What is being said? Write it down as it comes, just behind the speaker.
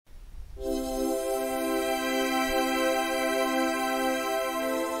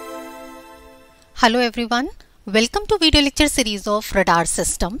Hello everyone, welcome to video lecture series of radar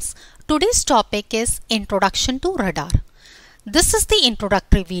systems. Today's topic is Introduction to Radar. This is the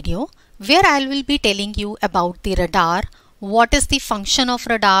introductory video where I will be telling you about the radar, what is the function of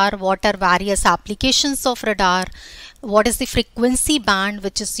radar, what are various applications of radar, what is the frequency band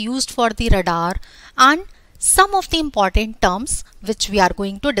which is used for the radar, and some of the important terms which we are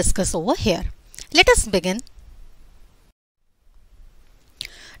going to discuss over here. Let us begin.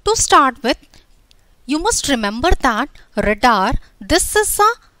 To start with, you must remember that radar, this is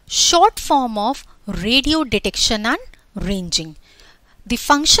a short form of radio detection and ranging. The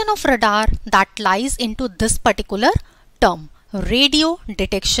function of radar that lies into this particular term, radio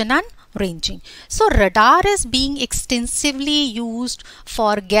detection and ranging. So radar is being extensively used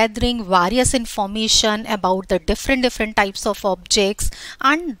for gathering various information about the different types of objects,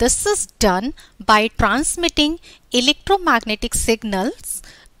 and this is done by transmitting electromagnetic signals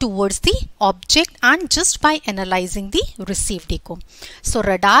towards the object and just by analyzing the received echo. So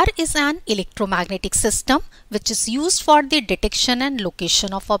radar is an electromagnetic system which is used for the detection and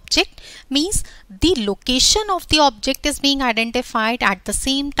location of object, means the location of the object is being identified, at the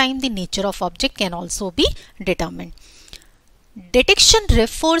same time the nature of object can also be determined. Detection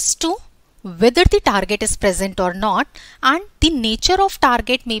refers to whether the target is present or not, and the nature of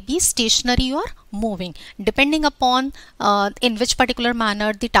target may be stationary or moving. Depending upon in which particular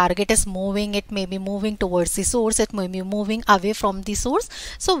manner the target is moving, it may be moving towards the source, it may be moving away from the source.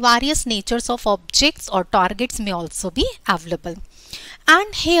 So various natures of objects or targets may also be available.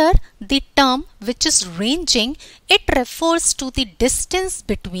 And here the term which is ranging, it refers to the distance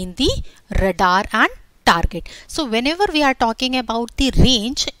between the radar and target. So whenever we are talking about the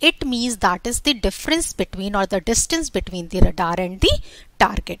range, it means that is the difference between or the distance between the radar and the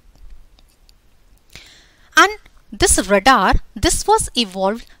target. And this radar, this was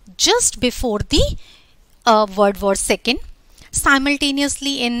evolved just before the World War II,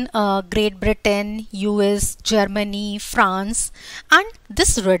 simultaneously in Great Britain, US, Germany, France, and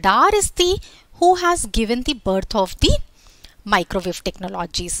this radar is the who has given the birth of the microwave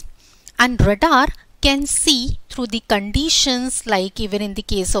technologies. And radar can see through the conditions, like even in the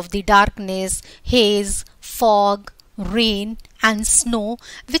case of the darkness, haze, fog, rain and snow,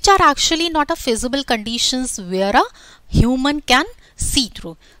 which are actually not a feasible conditions where a human can see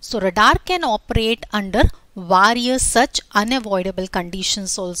through. So radar can operate under various such unavoidable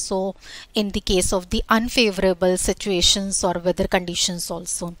conditions also, in the case of the unfavorable situations or weather conditions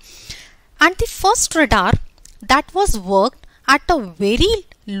also. And the first radar that was worked at a very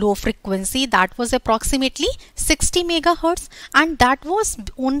low frequency, that was approximately 60 megahertz, and that was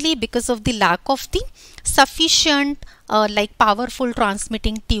only because of the lack of the sufficient powerful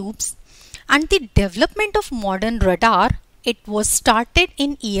transmitting tubes. And the development of modern radar, it was started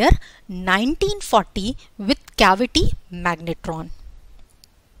in year 1940 with cavity magnetron.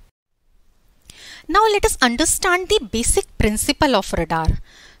 Now let us understand the basic principle of radar.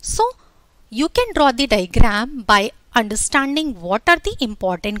 So you can draw the diagram by understanding what are the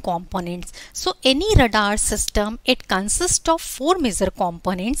important components. So any radar system, it consists of four major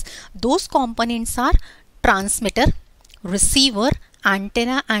components. Those components are transmitter, receiver,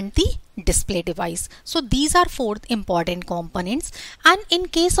 antenna and the display device. So these are four important components, and in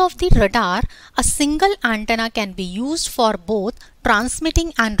case of the radar, a single antenna can be used for both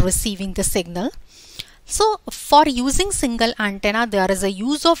transmitting and receiving the signal. So for using single antenna, there is a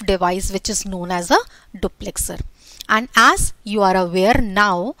use of device which is known as a duplexer. And as you are aware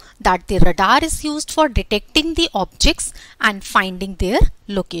now that the radar is used for detecting the objects and finding their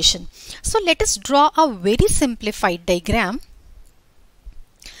location. So let us draw a very simplified diagram.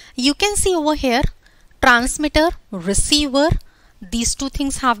 You can see over here transmitter, receiver, these two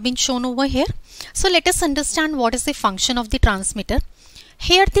things have been shown over here. So let us understand what is the function of the transmitter.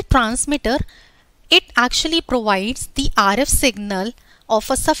 Here the transmitter, it actually provides the RF signal of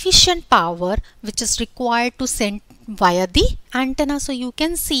a sufficient power which is required to send via the antenna. So you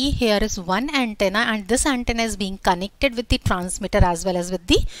can see here is one antenna, and this antenna is being connected with the transmitter as well as with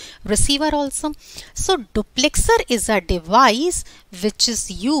the receiver also. So duplexer is a device which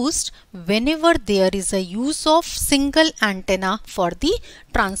is used whenever there is a use of single antenna for the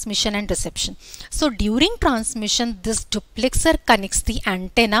transmission and reception. So during transmission, this duplexer connects the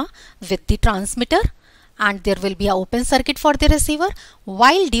antenna with the transmitter, and there will be an open circuit for the receiver,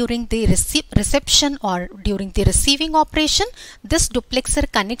 while during the reception or during the receiving operation, this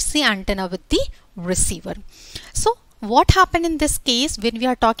duplexer connects the antenna with the receiver. So what happened in this case, when we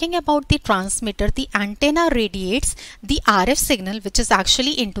are talking about the transmitter, the antenna radiates the RF signal, which is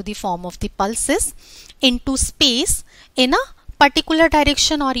actually into the form of the pulses, into space in a particular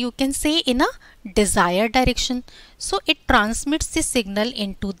direction, or you can say in a desired direction. So it transmits the signal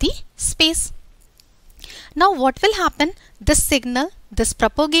into the space. Now what will happen? This signal, this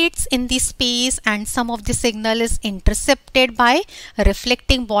propagates in the space, and some of the signal is intercepted by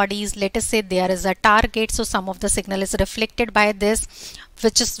reflecting bodies. Let us say there is a target, so some of the signal is reflected by this,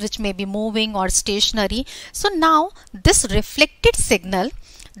 which may be moving or stationary. So now this reflected signal,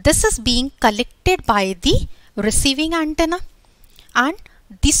 this is being collected by the receiving antenna, and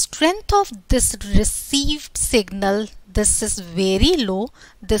the strength of this received signal, this is very low.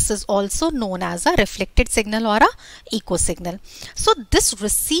 This is also known as a reflected signal or a echo signal. So this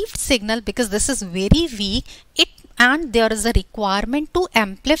received signal, because this is very weak, and there is a requirement to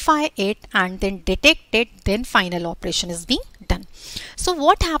amplify it and then detect it, then final operation is being done. So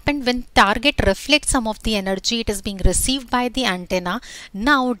what happened when target reflects some of the energy, it is being received by the antenna.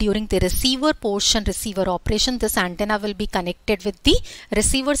 Now during the receiver portion, receiver operation, this antenna will be connected with the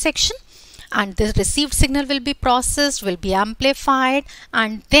receiver section, and this received signal will be processed, will be amplified,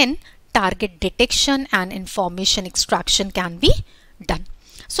 and then target detection and information extraction can be done.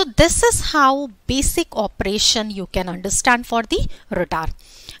 So this is how basic operation you can understand for the radar.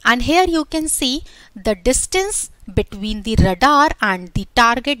 And here you can see the distance between the radar and the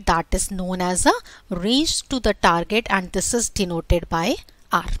target, that is known as a range to the target, and this is denoted by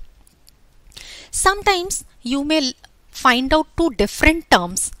R. Sometimes you may find out two different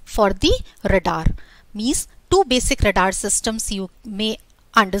terms for the radar. Means two basic radar systems you may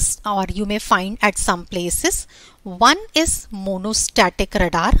understand or you may find at some places. One is monostatic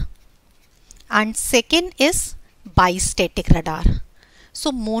radar and second is bistatic radar.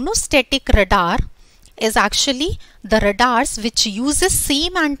 So monostatic radar is actually the radars which uses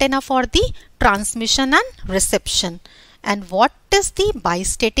same antenna for the transmission and reception. And what is the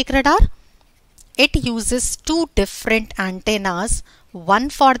bistatic radar? It uses two different antennas, one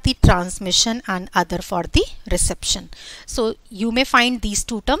for the transmission and other for the reception. So you may find these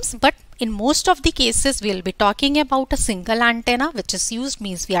two terms, but in most of the cases we will be talking about a single antenna which is used,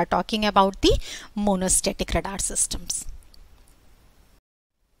 means we are talking about the monostatic radar systems.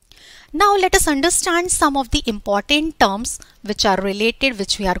 Now let us understand some of the important terms which are related,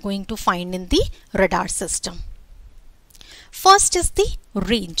 which we are going to find in the radar system. First is the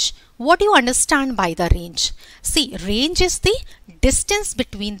range. What do you understand by the range? See, range is the distance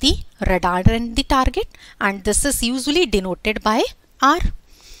between the radar and the target, and this is usually denoted by R.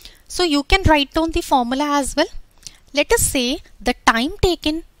 So you can write down the formula as well. Let us say the time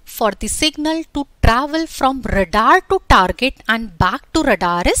taken for the signal to travel from radar to target and back to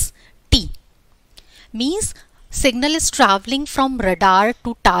radar is T. Means signal is traveling from radar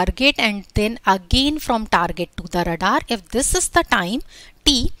to target and then again from target to the radar. If this is the time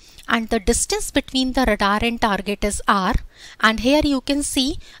T, and the distance between the radar and target is R, and here you can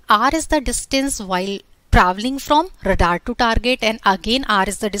see R is the distance while traveling from radar to target, and again R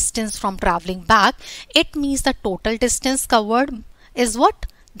is the distance from traveling back. It means the total distance covered is what?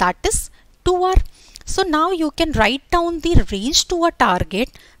 That is 2R. So now you can write down the range to a target.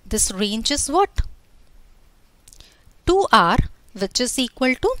 This range is what? 2R, which is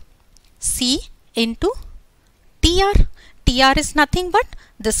equal to C into TR. TR is nothing but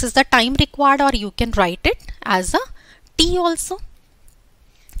this is the time required, or you can write it as a T also,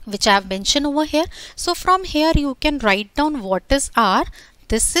 which I have mentioned over here. So from here you can write down what is R.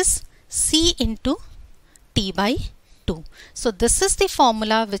 This is C into T by 2. So this is the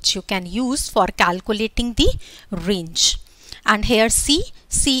formula which you can use for calculating the range. And here C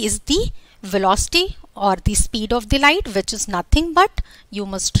is the velocity or the speed of the light, which is nothing but, you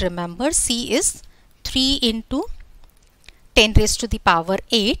must remember, C is 3 into 10 raised to the power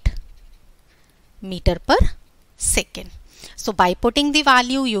 8 meter per second. So by putting the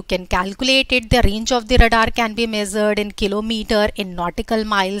value you can calculate it. The range of the radar can be measured in kilometer, in nautical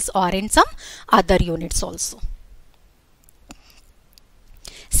miles, or in some other units also.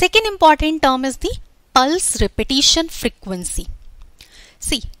 Second important term is the pulse repetition frequency.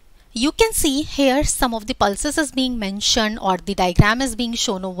 See, you can see here some of the pulses is being mentioned, or the diagram is being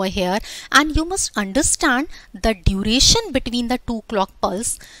shown over here, and you must understand the duration between the two clock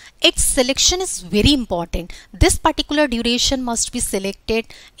pulse. Its selection is very important. This particular duration must be selected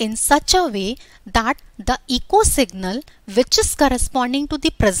in such a way that the echo signal which is corresponding to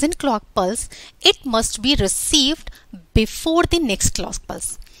the present clock pulse, it must be received before the next clock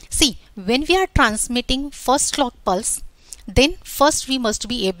pulse. See, when we are transmitting first clock pulse, then first we must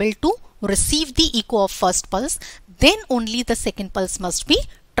be able to receive the echo of first pulse, then only the second pulse must be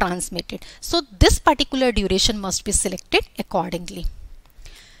transmitted. So this particular duration must be selected accordingly.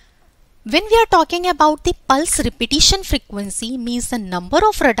 When we are talking about the pulse repetition frequency, means the number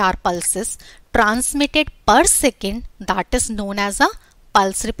of radar pulses transmitted per second, that is known as a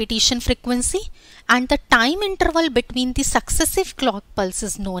pulse repetition frequency, and the time interval between the successive clock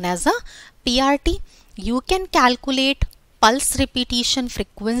pulses known as a PRT. You can calculate pulse repetition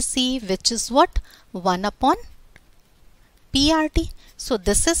frequency, which is what? 1 upon PRT. So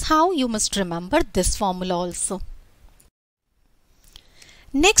this is how you must remember this formula also.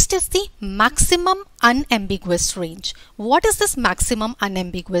 Next is the maximum unambiguous range. What is this maximum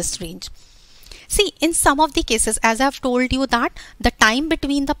unambiguous range? See, in some of the cases, as I have told you that the time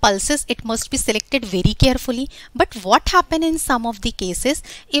between the pulses, it must be selected very carefully. But what happen in some of the cases,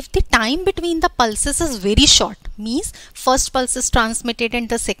 if the time between the pulses is very short, means first pulse is transmitted and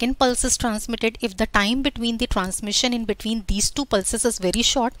the second pulse is transmitted, if the time between the transmission in between these two pulses is very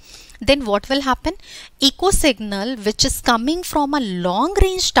short, then what will happen? Echo signal which is coming from a long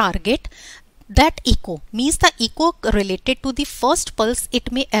range target, that echo means the echo related to the first pulse,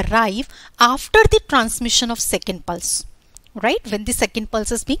 it may arrive after the transmission of second pulse, right? When the second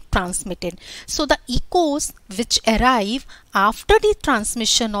pulse is being transmitted. So the echoes which arrive after the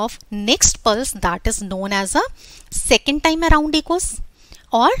transmission of next pulse, that is known as a second time around echoes,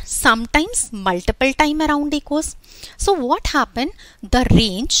 or sometimes multiple time around echoes. So what happened? The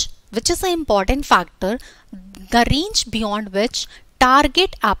range, which is an important factor, the range beyond which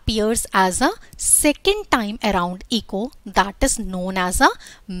target appears as a second time around echo, that is known as a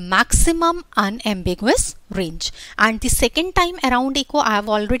maximum unambiguous range. And the second time around echo I have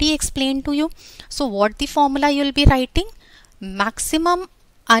already explained to you. So what the formula you will be writing? Maximum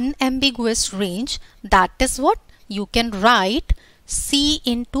unambiguous range, that is what you can write C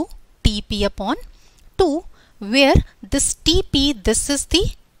into TP upon 2, where this TP, this is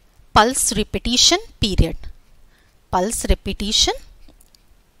the pulse repetition period. Pulse repetition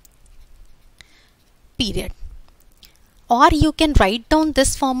period. Or you can write down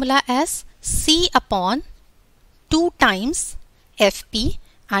this formula as C upon 2 times FP,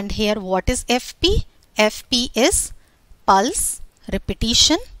 and here what is FP? FP is pulse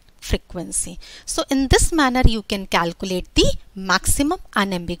repetition frequency. So in this manner you can calculate the maximum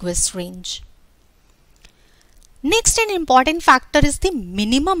unambiguous range. Next, an important factor is the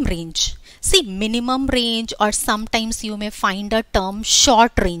minimum range. See, minimum range, or sometimes you may find a term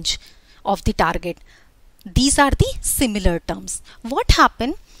short range of the target. These are the similar terms. What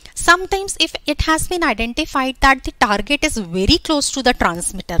happen? Sometimes if it has been identified that the target is very close to the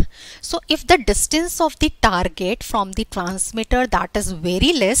transmitter, so if the distance of the target from the transmitter, that is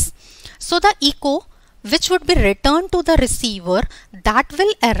very less, so the echo which would be returned to the receiver, that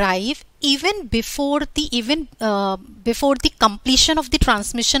will arrive even before the completion of the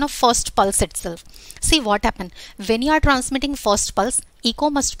transmission of first pulse itself. See what happened? When you are transmitting first pulse, echo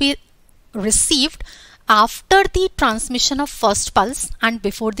must be received after the transmission of first pulse and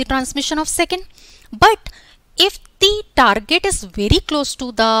before the transmission of second. But if the target is very close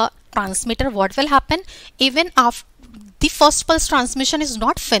to the transmitter, what will happen? Even after the first pulse transmission is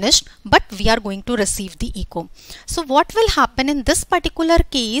not finished, but we are going to receive the echo. So what will happen in this particular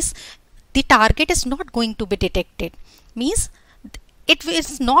case? The target is not going to be detected, means it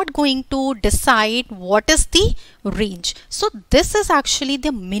is not going to decide what is the range. So this is actually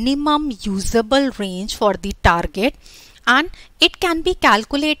the minimum usable range for the target, and it can be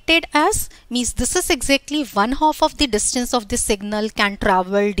calculated as, means this is exactly 1/2 of the distance of the signal can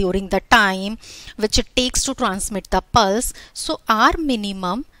travel during the time which it takes to transmit the pulse. So our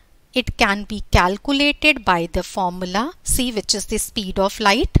minimum, it can be calculated by the formula C, which is the speed of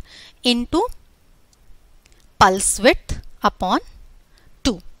light, into pulse width upon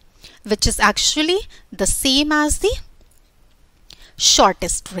 2, which is actually the same as the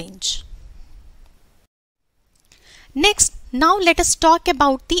shortest range. Next, now let us talk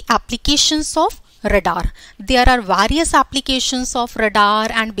about the applications of radar. There are various applications of radar,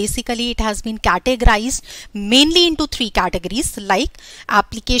 and basically it has been categorized mainly into 3 categories, like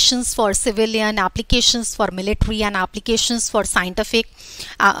applications for civilian, applications for military, and applications for scientific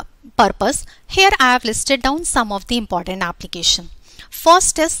purpose. Here I have listed down some of the important application.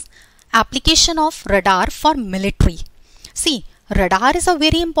 First is application of radar for military. See, radar is a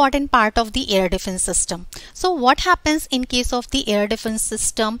very important part of the air defense system. So what happens in case of the air defense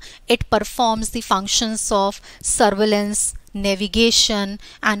system? It performs the functions of surveillance, navigation,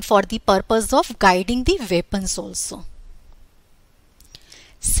 and for the purpose of guiding the weapons also.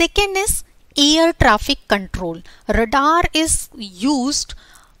 Second is air traffic control. Radar is used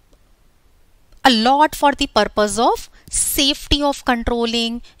a lot for the purpose of safety of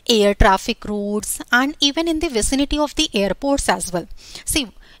controlling air traffic routes, and even in the vicinity of the airports as well. See,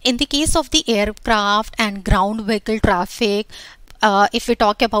 in the case of the aircraft and ground vehicle traffic, if we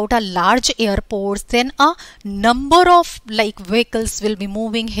talk about a large airports, then a number of like vehicles will be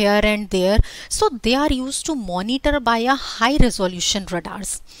moving here and there. So they are used to monitor by a high resolution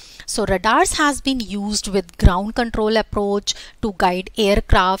radars. So radars has been used with ground control approach to guide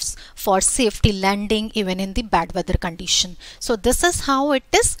aircrafts for safety landing even in the bad weather condition. So this is how it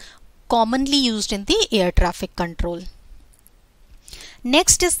is commonly used in the air traffic control.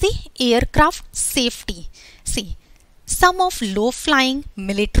 Next is the aircraft safety. See, some of low-flying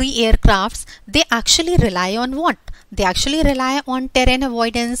military aircrafts, they actually rely on what? They actually rely on terrain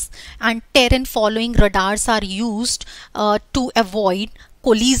avoidance, and terrain following radars are used to avoid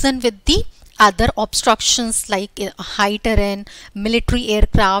collision with the other obstructions like high terrain, military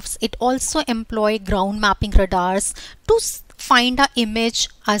aircrafts. It also employ ground mapping radars to find a image,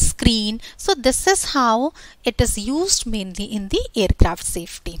 a screen. So this is how it is used mainly in the aircraft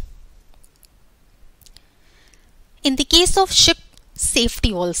safety. In the case of ship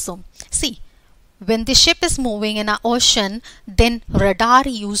safety also, see, when the ship is moving in an ocean, then radar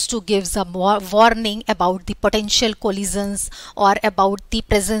used to give a warning about the potential collisions or about the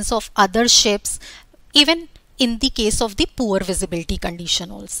presence of other ships, even in the case of the poor visibility condition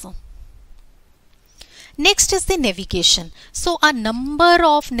also. Next is the navigation. So a number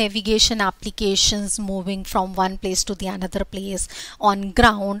of navigation applications moving from one place to the another place, on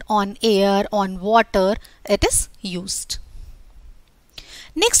ground, on air, on water, it is used.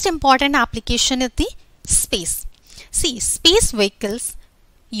 Next important application is the space. See, space vehicles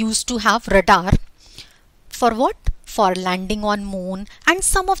used to have radar for what? For landing on moon, and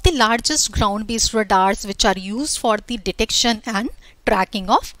some of the largest ground-based radars which are used for the detection and tracking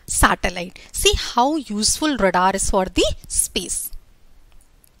of satellite. See how useful radar is for the space.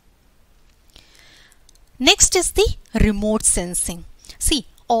 Next is the remote sensing. See,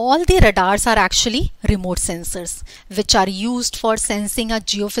 all the radars are actually remote sensors which are used for sensing a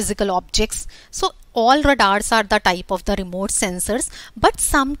geophysical objects. So all radars are the type of the remote sensors, but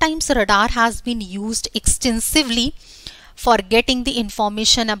sometimes radar has been used extensively for getting the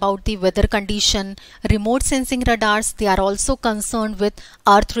information about the weather condition. Remote sensing radars, they are also concerned with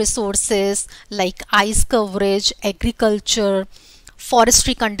earth resources like ice coverage, agriculture,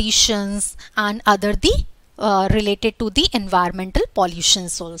 forestry conditions, and other the related to the environmental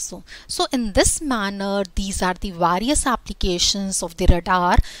pollutions also. So in this manner, these are the various applications of the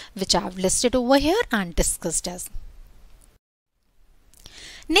radar which I have listed over here and discussed as.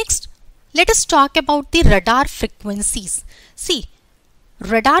 Next, let us talk about the radar frequencies. See,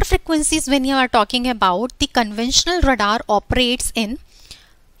 radar frequencies, when you are talking about, the conventional radar operates in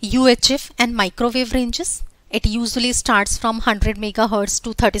UHF and microwave ranges. It usually starts from 100 megahertz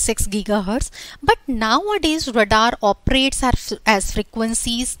to 36 gigahertz. But nowadays radar operates as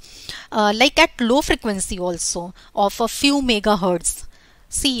frequencies like at low frequency also of a few megahertz.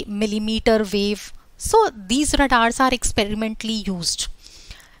 See, millimeter wave. So these radars are experimentally used.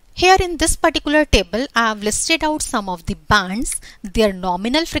 Here in this particular table, I have listed out some of the bands, their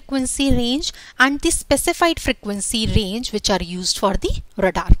nominal frequency range and the specified frequency range which are used for the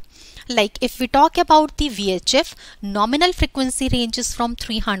radar. Like if we talk about the VHF, nominal frequency ranges from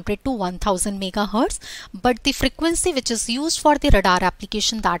 300 to 1000 megahertz, but the frequency which is used for the radar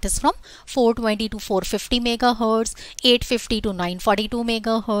application, that is from 420 to 450 megahertz, 850 to 942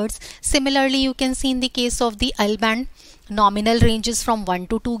 megahertz. Similarly, you can see in the case of the L band, nominal ranges from 1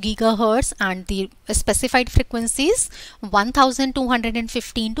 to 2 gigahertz and the specified frequencies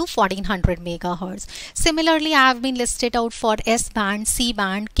 1215 to 1400 megahertz. Similarly, I have been listed out for S band, C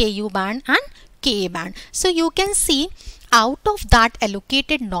band, KU band and Ka band. So you can see out of that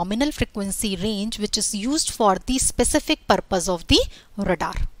allocated nominal frequency range which is used for the specific purpose of the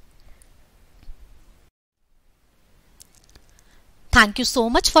radar. Thank you so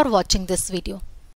much for watching this video.